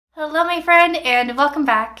Hello my friend and welcome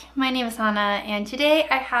back. My name is Hannah and today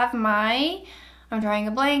I have my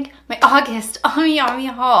August AmiAmi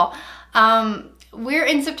haul. We're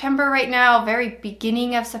in September right now, very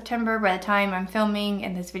beginning of September by the time I'm filming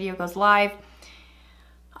and this video goes live.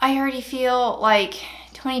 I already feel like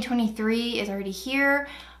 2023 is already here,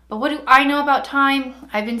 but what do I know about time?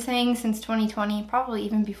 I've been saying since 2020, probably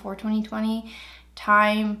even before 2020,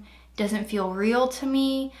 time doesn't feel real to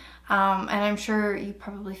me. And I'm sure you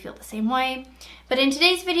probably feel the same way. But in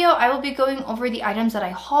today's video, I will be going over the items that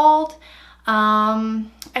I hauled. I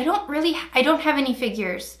don't have any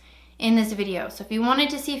figures in this video. So if you wanted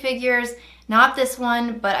to see figures, not this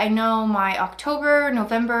one, but I know my October,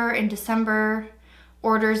 November, and December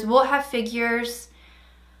orders will have figures.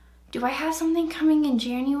 Do I have something coming in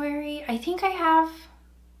January? I think I have.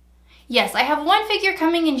 Yes, I have one figure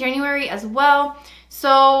coming in January as well.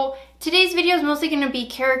 So today's video is mostly going to be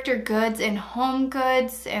character goods and home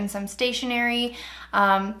goods and some stationery.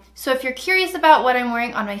 So if you're curious about what I'm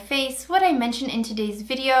wearing on my face, what I mentioned in today's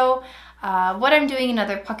video, what I'm doing in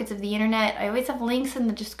other pockets of the internet, I always have links in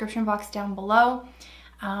the description box down below.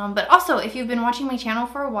 But also, if you've been watching my channel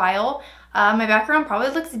for a while, my background probably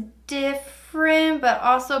looks different, but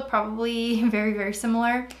also probably very, very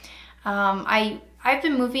similar. I've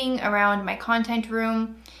been moving around my content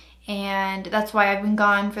room, and that's why I've been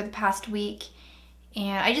gone for the past week.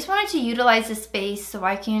 And I just wanted to utilize this space so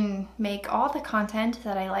I can make all the content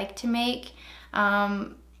that I like to make.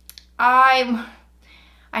 I know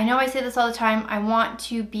I say this all the time, I want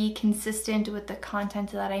to be consistent with the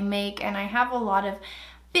content that I make, and I have a lot of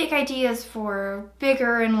big ideas for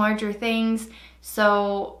bigger and larger things,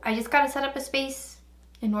 so I just gotta set up a space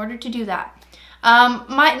in order to do that.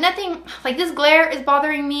 Nothing like this glare is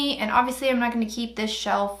bothering me, and obviously I'm not going to keep this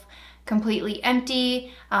shelf completely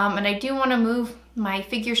empty, and I do want to move my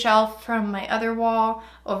figure shelf from my other wall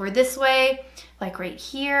over this way, like right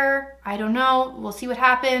here. I don't know, we'll see what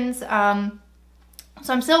happens. So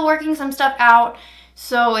I'm still working some stuff out,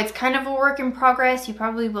 so it's kind of a work in progress. You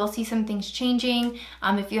probably will see some things changing.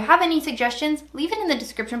 If you have any suggestions, leave it in the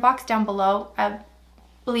description box down below.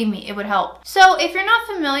 Believe me, it would help. So if you're not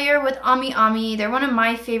familiar with AmiAmi, they're one of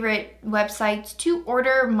my favorite websites to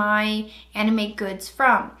order my anime goods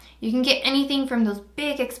from. You can get anything from those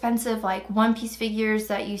big expensive like one-piece figures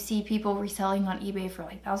that you see people reselling on eBay for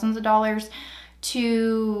like thousands of dollars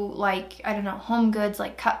to like, I don't know, home goods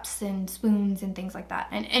like cups and spoons and things like that,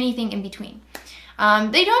 and anything in between.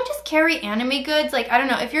 They don't just carry anime goods. Like, I don't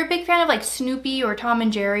know, if you're a big fan of like Snoopy or Tom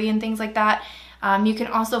and Jerry and things like that, you can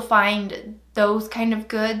also find those kind of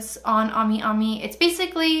goods on AmiAmi. It's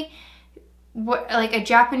basically like a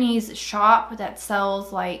Japanese shop that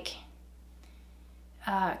sells like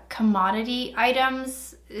commodity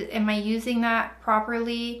items. Am I using that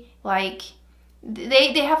properly? Like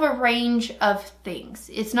they have a range of things.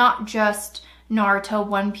 It's not just Naruto,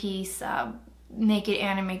 One Piece, naked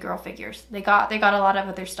anime girl figures. They got a lot of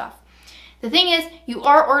other stuff. The thing is, you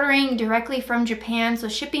are ordering directly from Japan, so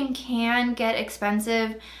shipping can get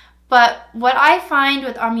expensive. But what I find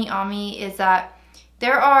with AmiAmi is that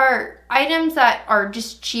there are items that are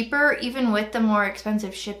just cheaper, even with the more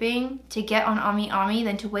expensive shipping, to get on AmiAmi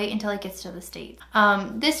than to wait until it gets to the States.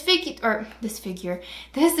 This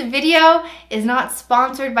video is not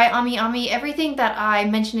sponsored by AmiAmi. Everything that I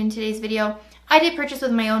mentioned in today's video, I did purchase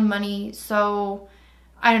with my own money, so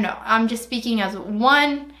I don't know. I'm just speaking as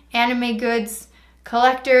one anime goods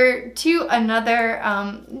collector to another.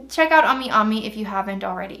 Check out AmiAmi if you haven't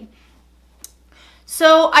already.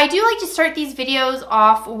 So I do like to start these videos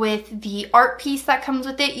off with the art piece that comes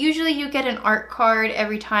with it. Usually you get an art card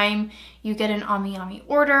every time you get an AmiAmi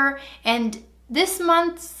order, and this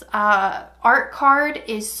month's art card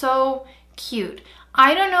is so cute.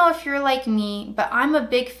 I don't know if you're like me, but I'm a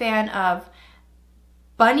big fan of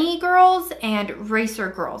bunny girls and racer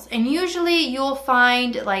girls, and usually you'll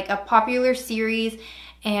find like a popular series,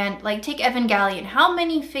 and like take Evangelion. How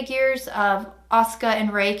many figures of Asuka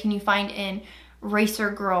and Rei can you find in racer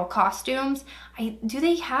girl costumes? Do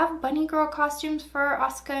they have bunny girl costumes for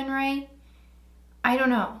Asuka and Rei? I don't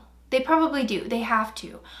know. They probably do. They have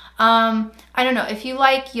to. I don't know. If you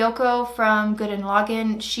like Yoko from Good and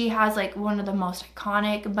Login, she has like one of the most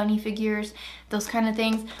iconic bunny figures, those kind of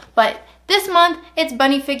things. But this month, it's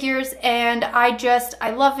bunny figures, and I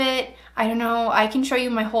love it. I don't know. I can show you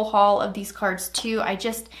my whole haul of these cards too.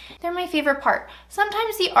 They're my favorite part.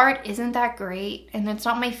 Sometimes the art isn't that great, and it's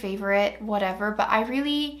not my favorite, whatever, but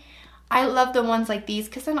I love the ones like these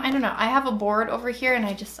because I don't know. I have a board over here, and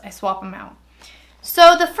I swap them out.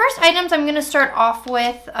 So the first items I'm going to start off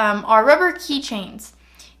with are rubber keychains.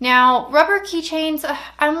 Now, rubber keychains,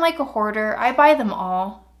 I'm like a hoarder. I buy them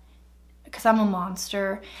all. because I'm a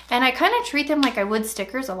monster, and I kind of treat them like I would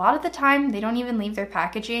stickers. A lot of the time they don't even leave their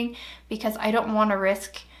packaging because I don't want to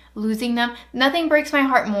risk losing them. Nothing breaks my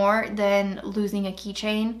heart more than losing a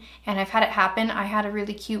keychain, and I've had it happen. I had a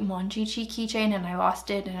really cute Monchichi keychain and I lost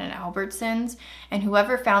it in an Albertsons, and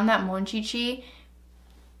whoever found that Monchichi,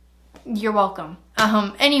 you're welcome.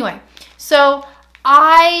 Anyway, so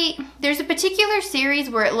there's a particular series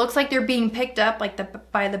where it looks like they're being picked up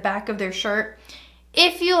like by the back of their shirt.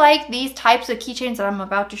 If you like these types of keychains that I'm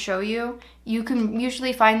about to show you, you can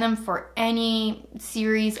usually find them for any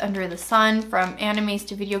series under the sun, from animes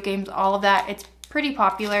to video games, all of that. It's pretty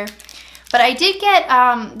popular. But I did get,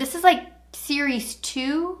 this is like series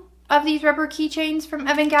 2 of these rubber keychains from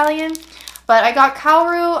Evangelion. But I got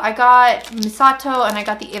Kaoru, I got Misato, and I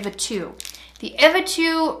got the Eva 2. The Eva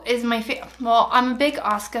 2 is my favorite. Well, I'm a big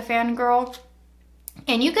Asuka fangirl.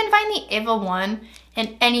 And you can find the Eva 1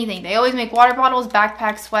 in anything. They always make water bottles,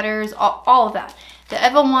 backpacks, sweaters, all of that. The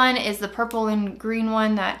Eva 1 is the purple and green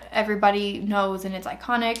one that everybody knows and it's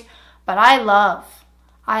iconic. But I love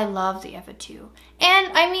the Eva 2.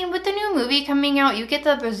 And I mean, with the new movie coming out, you get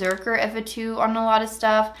the Berserker Eva 2 on a lot of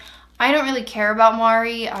stuff. I don't really care about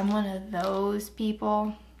Mari. I'm one of those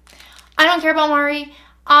people. I don't care about Mari.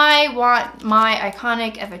 I want my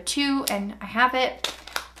iconic Eva 2 and I have it.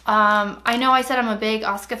 I know I said I'm a big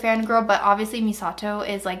Asuka fangirl, but obviously Misato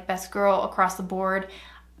is like best girl across the board.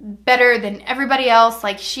 Better than everybody else.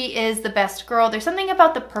 Like, she is the best girl. There's something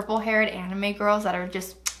about the purple haired anime girls that are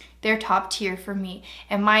just, they're top tier for me.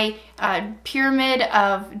 And my pyramid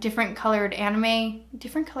of different colored hair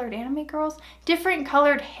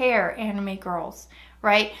anime girls,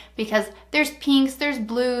 right? Because there's pinks, there's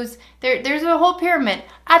blues, there's a whole pyramid.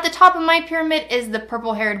 At the top of my pyramid is the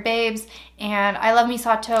purple haired babes, and I love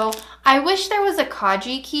Misato. I wish there was a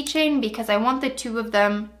Kaji keychain because I want the two of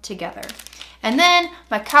them together. And then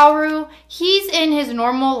my Kaoru, he's in his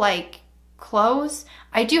normal like clothes.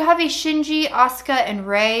 I do have a Shinji, Asuka, and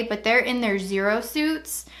Rei, but they're in their Zero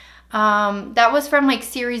suits. That was from like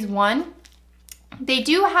series 1. They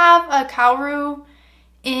do have a Kaoru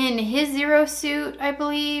in his Zero suit, I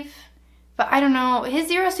believe. But I don't know. His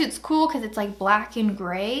Zero suit's cool because it's like black and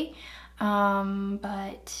gray.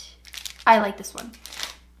 But I like this one.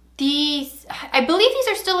 These, I believe these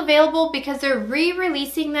are still available because they're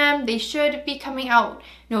re-releasing them. They should be coming out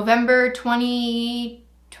November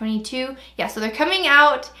 2022. Yeah, so they're coming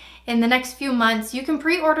out in the next few months. You can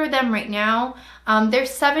pre-order them right now. They're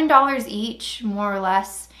 $7 each, more or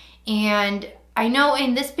less. And I know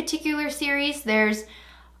in this particular series, there's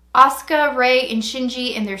Asuka, Rei, and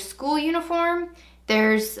Shinji in their school uniform.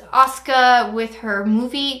 There's Asuka with her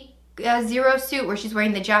movie Zero suit where she's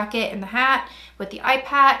wearing the jacket and the hat with the eye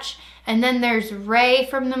patch. And then there's Rei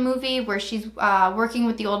from the movie where she's working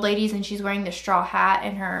with the old ladies and she's wearing the straw hat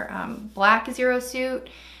and her black Zero suit.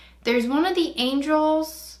 There's one of the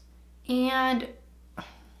angels, and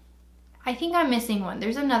I think I'm missing one.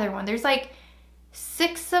 There's another one. There's like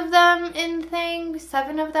 6 of them in thing,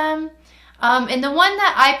 7 of them. And the one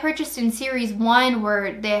that I purchased in series 1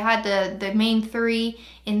 where they had the main 3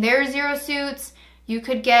 in their Zero suits, you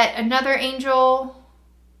could get another angel.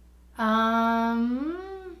 I'm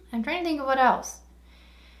trying to think of what else.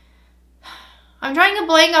 I'm trying to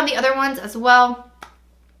blank on the other ones as well.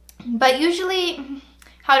 But usually,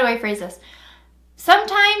 how do I phrase this?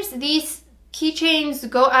 Sometimes these keychains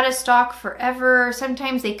go out of stock forever.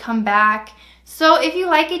 Sometimes they come back. So if you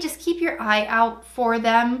like it, just keep your eye out for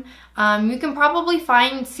them. You can probably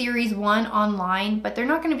find series 1 online, but they're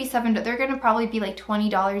not going to be $7. They're going to probably be like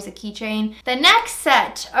 $20 a keychain. The next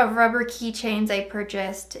set of rubber keychains I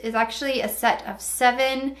purchased is actually a set of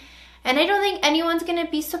 7. And I don't think anyone's going to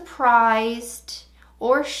be surprised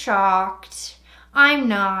or shocked. I'm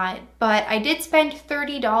not, but I did spend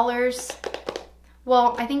 $30.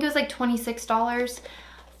 Well, I think it was like $26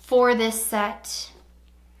 for this set.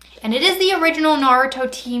 And it is the original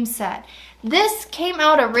Naruto team set. This came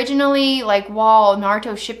out originally like while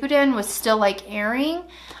Naruto Shippuden was still like airing.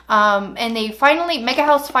 And they finally, Mega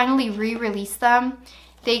House finally re-released them.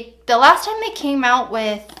 The last time they came out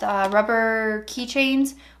with rubber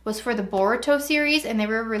keychains was for the Boruto series, and they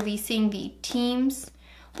were releasing the teams.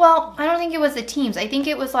 Well, I don't think it was the teams. I think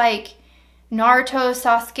it was like Naruto,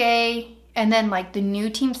 Sasuke, and then like the new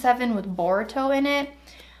Team 7 with Boruto in it.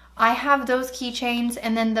 I have those keychains,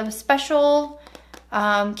 and then the special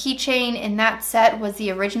keychain in that set was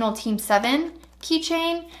the original Team 7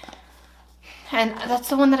 keychain. And that's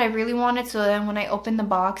the one that I really wanted. So then when I opened the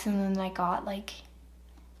box and then I got like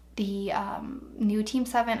the new Team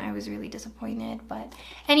 7, I was really disappointed. But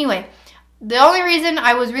anyway, the only reason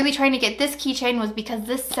I was really trying to get this keychain was because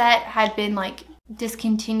this set had been like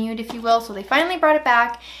discontinued, if you will. So they finally brought it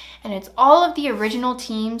back, and it's all of the original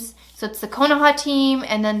teams. So it's the Konoha team,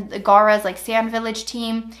 and then the Gaara's like Sand Village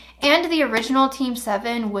team, and the original Team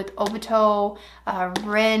 7 with Obito,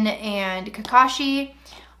 Rin, and Kakashi.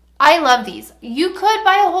 I love these. You could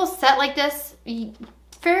buy a whole set like this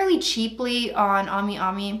fairly cheaply on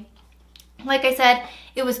AmiAmi. Like I said,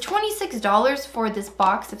 it was $26 for this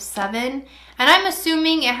box of 7, and I'm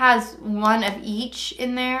assuming it has one of each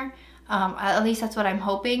in there. At least that's what I'm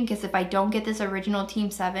hoping, because if I don't get this original Team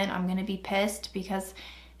 7, I'm gonna be pissed, because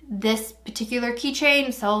this particular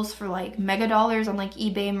keychain sells for like mega dollars on like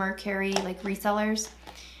eBay, Mercari, like resellers.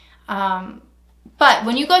 But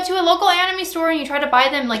when you go to a local anime store and you try to buy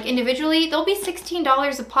them like individually, they'll be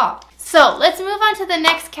 $16 a pop. So let's move on to the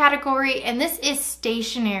next category, and this is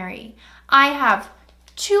stationery. I have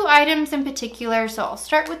 2 items in particular, so I'll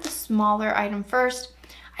start with the smaller item first.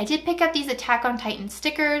 I did pick up these Attack on Titan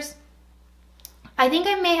stickers. I think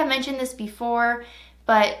I may have mentioned this before,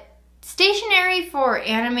 but stationery for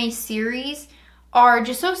anime series are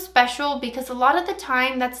just so special, because a lot of the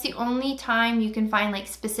time that's the only time you can find like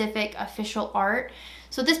specific official art.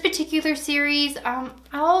 So this particular series,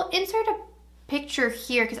 I'll insert a picture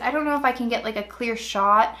here because I don't know if I can get like a clear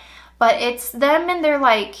shot, but it's them and they're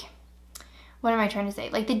like, what am I trying to say?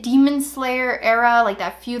 Like the Demon Slayer era, like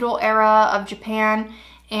that feudal era of Japan.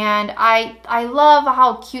 And I love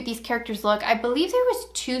how cute these characters look. I believe there was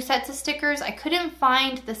 2 sets of stickers. I couldn't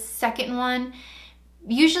find the second one.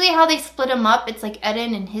 Usually how they split them up, it's like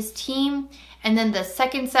Eden and his team. And then the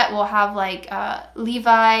second set will have like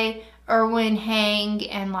Levi, Erwin, Hang,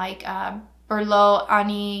 and like Berlo,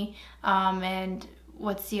 Ani, and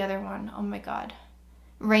what's the other one? Oh my god.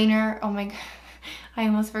 Rainer. Oh my god. I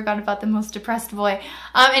almost forgot about the most depressed boy.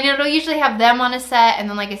 And it'll usually have them on a set, and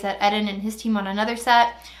then like I said, Eden and his team on another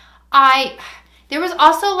set. There was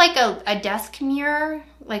also like a desk mirror,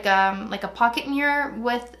 like a pocket mirror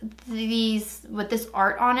with this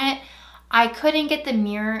art on it. I couldn't get the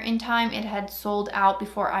mirror in time. It had sold out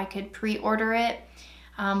before I could pre-order it.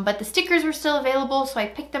 But the stickers were still available, so I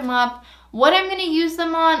picked them up. What I'm gonna use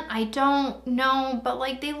them on, I don't know, but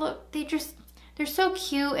like they're so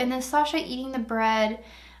cute. And then Sasha eating the bread,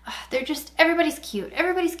 they're just, everybody's cute.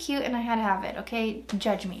 Everybody's cute, and I had to have it, okay?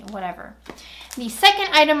 Judge me, whatever. The second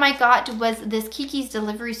item I got was this Kiki's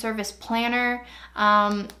Delivery Service planner.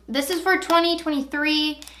 This is for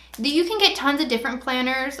 2023. You can get tons of different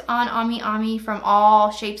planners on AmiAmi from all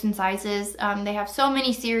shapes and sizes. They have so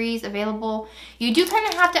many series available. You do kind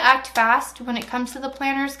of have to act fast when it comes to the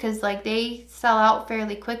planners, because like they sell out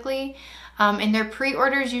fairly quickly. And their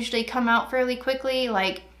pre-orders usually come out fairly quickly.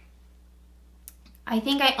 Like, I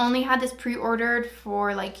think I only had this pre-ordered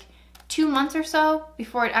for like 2 months or so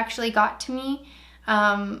before it actually got to me.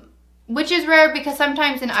 Which is rare, because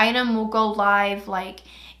sometimes an item will go live like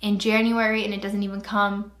in January and it doesn't even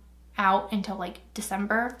come out until like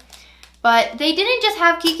December. But they didn't just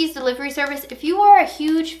have Kiki's Delivery Service. If you are a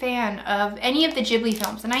huge fan of any of the Ghibli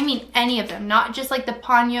films, and I mean any of them, not just like the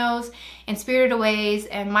Ponyo's and Spirited Aways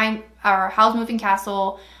and Howl's Moving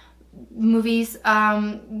Castle movies,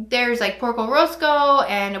 there's like Porco Rosso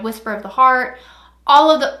and A Whisper of the Heart.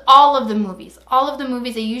 All of the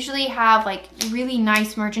movies, they usually have like really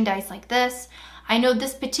nice merchandise like this. I know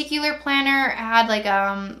this particular planner had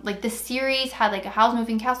like this series had like a Howl's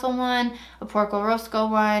Moving Castle one, a Porco Rosso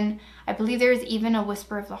one. I believe there's even a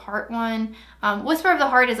Whisper of the Heart one. Whisper of the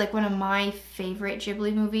Heart is like one of my favorite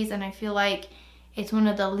Ghibli movies, and I feel like it's one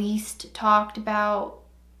of the least talked about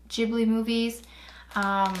Ghibli movies.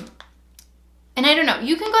 And I don't know,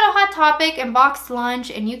 you can go to Hot Topic and Box Lunch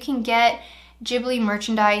and you can get Ghibli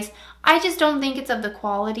merchandise. I just don't think it's of the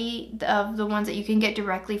quality of the ones that you can get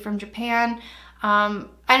directly from Japan. I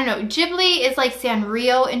don't know, Ghibli is like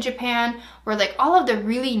Sanrio in Japan, where like all of the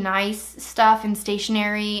really nice stuff and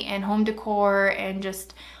stationery and home decor and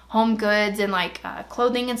just home goods and like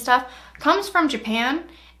clothing and stuff comes from Japan.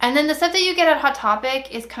 And then the stuff that you get at Hot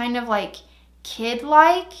Topic is kind of like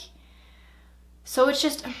kid-like. So it's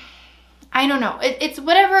just, I don't know. It's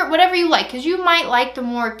whatever you like, because you might like the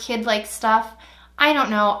more kid-like stuff. I don't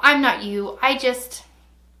know. I'm not you. I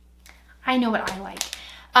know what I like.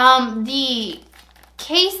 The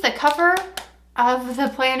case, the cover of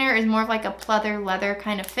the planner is more of like a pleather leather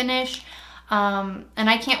kind of finish. And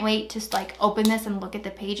I can't wait to like open this and look at the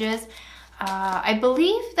pages. I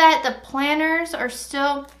believe that the planners are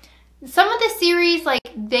still, some of the series, like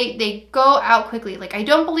they go out quickly. Like I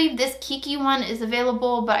don't believe this Kiki one is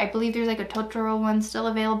available, but I believe there's like a Totoro one still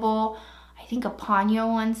available. I think a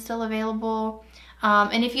Ponyo one's still available.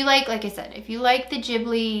 And if you like I said, if you like the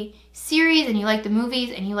Ghibli series and you like the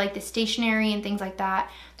movies and you like the stationery and things like that,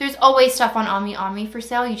 there's always stuff on AmiAmi for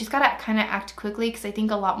sale. You just gotta kind of act quickly because I think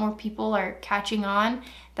a lot more people are catching on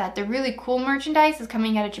that the really cool merchandise is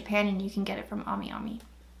coming out of Japan and you can get it from AmiAmi.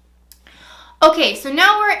 Okay, so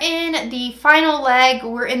now we're in the final leg.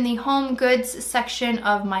 We're in the home goods section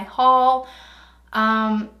of my haul.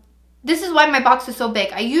 This is why my box is so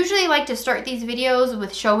big. I usually like to start these videos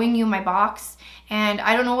with showing you my box, and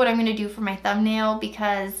I don't know what I'm gonna do for my thumbnail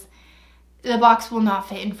because the box will not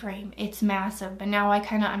fit in frame. It's massive, but now I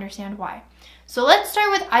kind of understand why. So let's start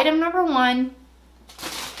with item number 1.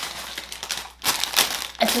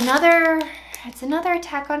 It's another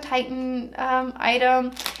Attack on Titan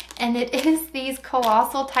item, and it is these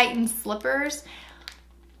Colossal Titan slippers.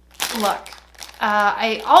 Look,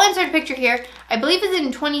 I'll insert a picture here. I believe it's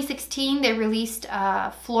in 2016 they released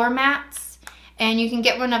floor mats, and you can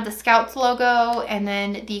get one of the Scouts logo and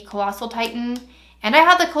then the Colossal Titan. And I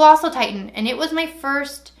had the Colossal Titan, and it was my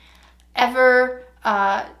first ever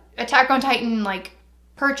Attack on Titan like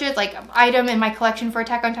purchase, like item in my collection for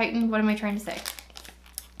Attack on Titan. What am I trying to say?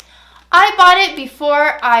 I bought it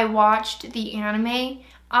before I watched the anime.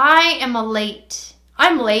 I'm late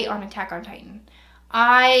on Attack on Titan.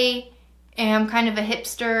 I am kind of a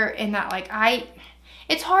hipster in that like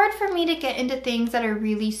it's hard for me to get into things that are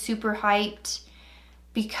really super hyped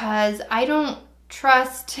because I don't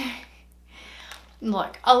trust.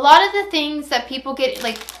 Look, a lot of the things that people get,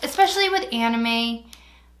 like, especially with anime,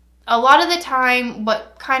 a lot of the time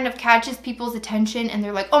what kind of catches people's attention and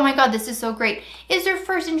they're like, oh my god, this is so great, is their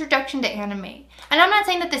first introduction to anime. And I'm not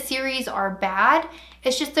saying that the series are bad,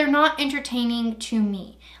 it's just they're not entertaining to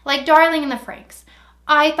me. Like Darling in the Franxx.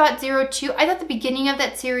 I thought the beginning of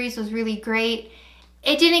that series was really great.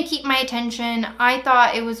 It didn't keep my attention. I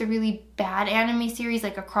thought it was a really bad anime series,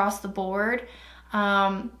 like across the board.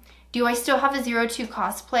 Do I still have a 02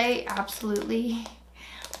 cosplay? Absolutely.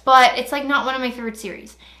 But it's like not one of my favorite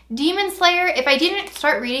series. Demon Slayer, if I didn't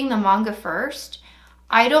start reading the manga first,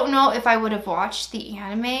 I don't know if I would have watched the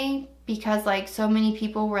anime because like so many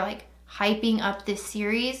people were like hyping up this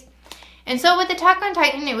series. And so with Attack on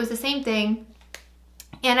Titan, it was the same thing.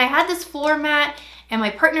 And I had this floor mat, and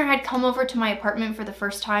my partner had come over to my apartment for the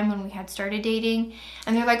first time when we had started dating.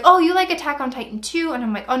 And they're like, oh, you like Attack on Titan too? And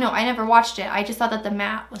I'm like, oh no, I never watched it. I just thought that the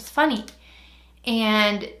mat was funny.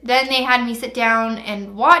 And then they had me sit down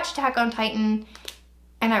and watch Attack on Titan,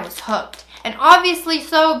 and I was hooked. And obviously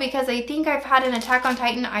so, because I think I've had an Attack on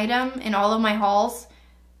Titan item in all of my hauls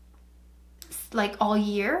like all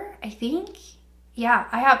year, I think. Yeah,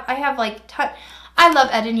 I have like I love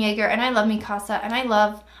Eden Yeager, and I love Mikasa, and I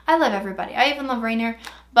love everybody. I even love Rainer.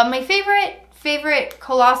 But my favorite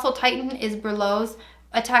Colossal Titan is Berlot's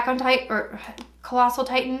Attack on Titan, or Colossal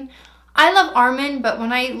Titan. I love Armin, but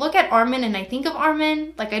when I look at Armin and I think of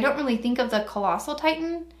Armin, like I don't really think of the Colossal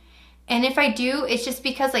Titan. And if I do, it's just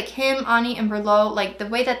because like him, Ani, and Berlot, like the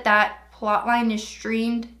way that that plot line is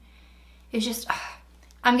streamed, is just,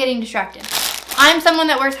 I'm getting distracted. I'm someone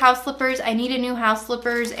that wears house slippers. I need a new house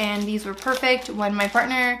slippers, and these were perfect. When my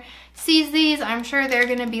partner sees these, I'm sure they're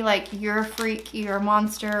gonna be like, you're a freak, you're a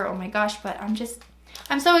monster, oh my gosh, but I'm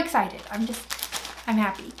so excited. I'm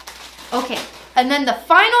happy. Okay, and then the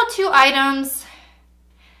final 2 items,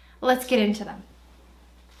 let's get into them.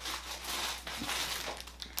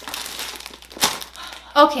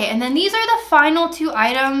 Okay, and then these are the final 2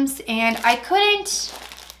 items, and I couldn't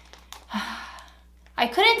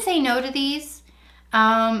say no to these.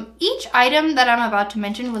 Each item that I'm about to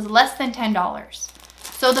mention was less than $10.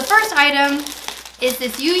 So the first item is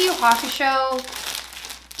this Yu Yu Hakusho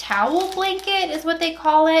towel blanket is what they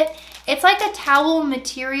call it. It's like a towel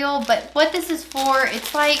material, but what this is for,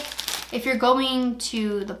 it's like if you're going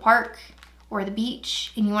to the park or the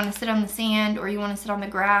beach and you want to sit on the sand or you want to sit on the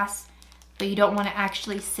grass, but you don't want to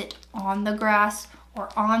actually sit on the grass or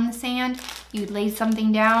on the sand, you lay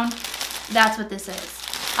something down. That's what this is.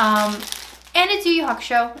 And it's Yu Yu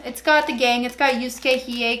Hakusho. It's got the gang. It's got Yusuke,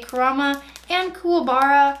 Hiei, Kurama, and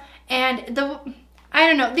Kuwabara. And I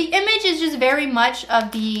don't know, the image is just very much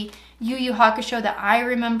of the Yu Yu Hakusho that I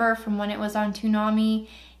remember from when it was on Toonami.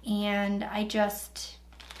 And I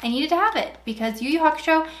needed to have it because Yu Yu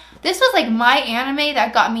Hakusho, this was like my anime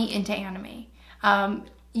that got me into anime.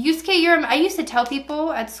 Yusuke Urameshi, I used to tell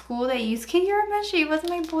people at school that Yusuke Urameshi was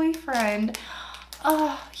my boyfriend.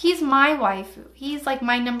 Oh, he's my waifu. He's like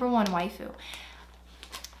my #1 waifu.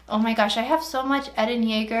 Oh my gosh, I have so much Eden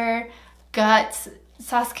Yeager, Guts,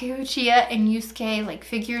 Sasuke Uchiha, and Yusuke like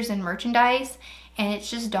figures and merchandise, and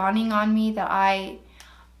it's just dawning on me that I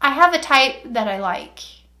have a type that I like.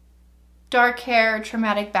 Dark hair,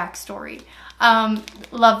 traumatic backstory.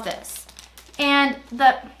 Love this. And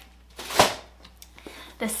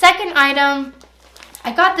The second item,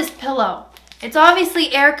 I got this pillow. It's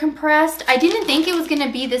obviously air compressed. I didn't think it was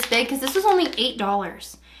gonna be this big because this was only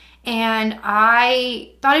 $8. And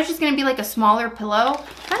I thought it was just gonna be like a smaller pillow,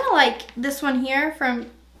 kind of like this one here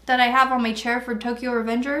that I have on my chair for Tokyo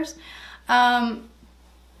Revengers.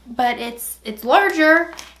 But it's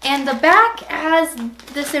larger, and the back has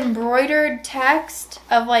this embroidered text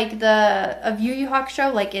of like of Yu Yu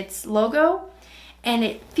Hakusho, like its logo, and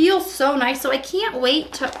it feels so nice. So I can't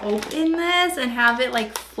wait to open this and have it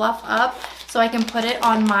like fluff up so I can put it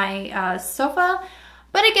on my sofa.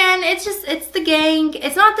 But again, it's the gang.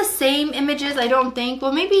 It's not the same images, I don't think.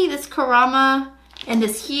 Well, maybe this Kurama and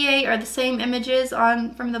this Hiei are the same images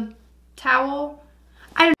from the towel.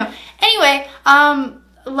 I don't know. Anyway,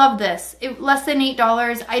 love this. Less than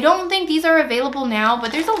 $8. I don't think these are available now,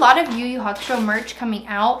 but there's a lot of Yu Yu Hakusho merch coming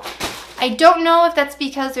out. I don't know if that's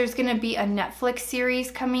because there's gonna be a Netflix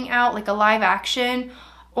series coming out, like a live action,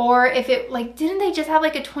 or if it, like, didn't they just have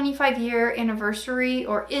like a 25-year anniversary,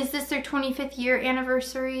 or is this their 25th year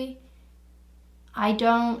anniversary? I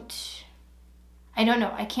don't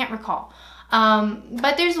know. I can't recall.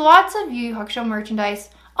 But there's lots of Yu Yu Hakusho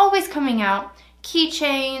merchandise always coming out.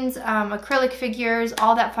 Keychains, acrylic figures,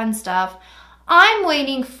 all that fun stuff. I'm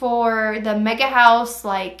waiting for the Mega House,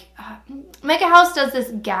 Mega House does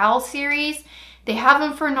this Gal series. They have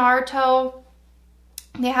them for Naruto.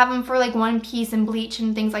 They have them for like One Piece and Bleach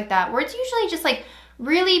and things like that, where it's usually just like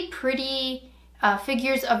really pretty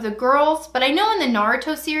figures of the girls. But I know in the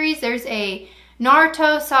Naruto series, there's a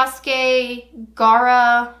Naruto, Sasuke,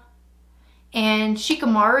 Gaara, and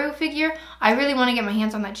Shikamaru figure. I really want to get my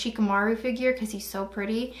hands on that Shikamaru figure because he's so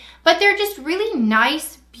pretty. But they're just really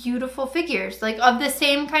nice, beautiful figures, like of the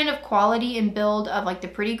same kind of quality and build of like the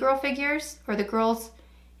pretty girl figures, or the girls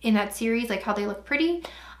in that series, like how they look pretty.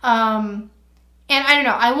 And I don't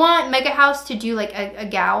know, I want Mega House to do like a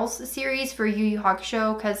gals series for Yu Yu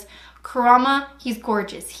Hakusho, because Kurama, he's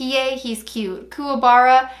gorgeous. Hiei, he's cute.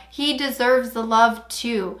 Kuwabara, he deserves the love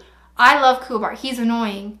too. I love Kuwabara. He's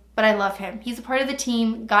annoying, but I love him. He's a part of the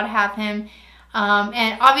team. Gotta have him.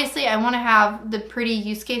 And obviously, I want to have the pretty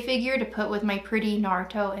Yusuke figure to put with my pretty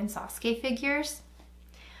Naruto and Sasuke figures.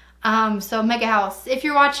 So Mega House, if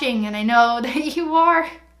you're watching, and I know that you are,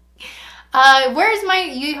 where's my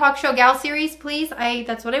Yu Yu Hakusho Gal series, please?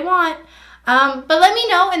 That's what I want. But let me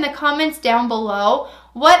know in the comments down below,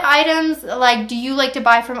 what items do you like to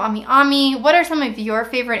buy from AmiAmi? What are some of your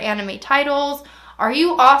favorite anime titles? Are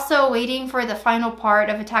you also waiting for the final part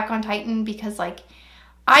of Attack on Titan? Because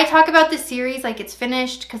I talk about this series like it's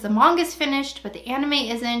finished because the manga's finished, but the anime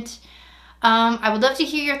isn't. I would love to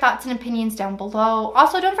hear your thoughts and opinions down below.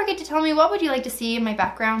 Also, don't forget to tell me, what would you like to see in my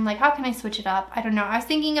background? Like, how can I switch it up? I don't know. I was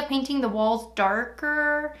thinking of painting the walls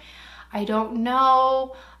darker. I don't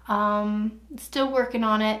know. Still working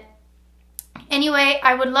on it. Anyway,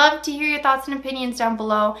 I would love to hear your thoughts and opinions down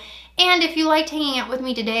below. And if you liked hanging out with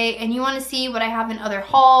me today and you want to see what I have in other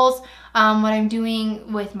hauls, what I'm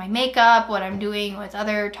doing with my makeup, what I'm doing with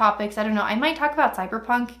other topics, I don't know. I might talk about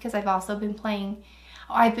Cyberpunk because I've also been playing.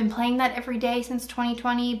 I've been playing that every day since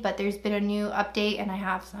 2020, but there's been a new update and I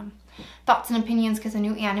have some thoughts and opinions because a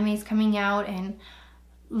new anime is coming out. And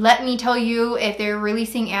let me tell you, if they're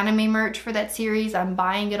releasing anime merch for that series, I'm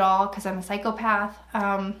buying it all because I'm a psychopath.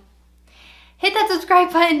 Hit that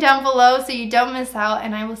subscribe button down below so you don't miss out,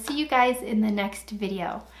 and I will see you guys in the next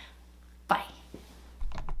video.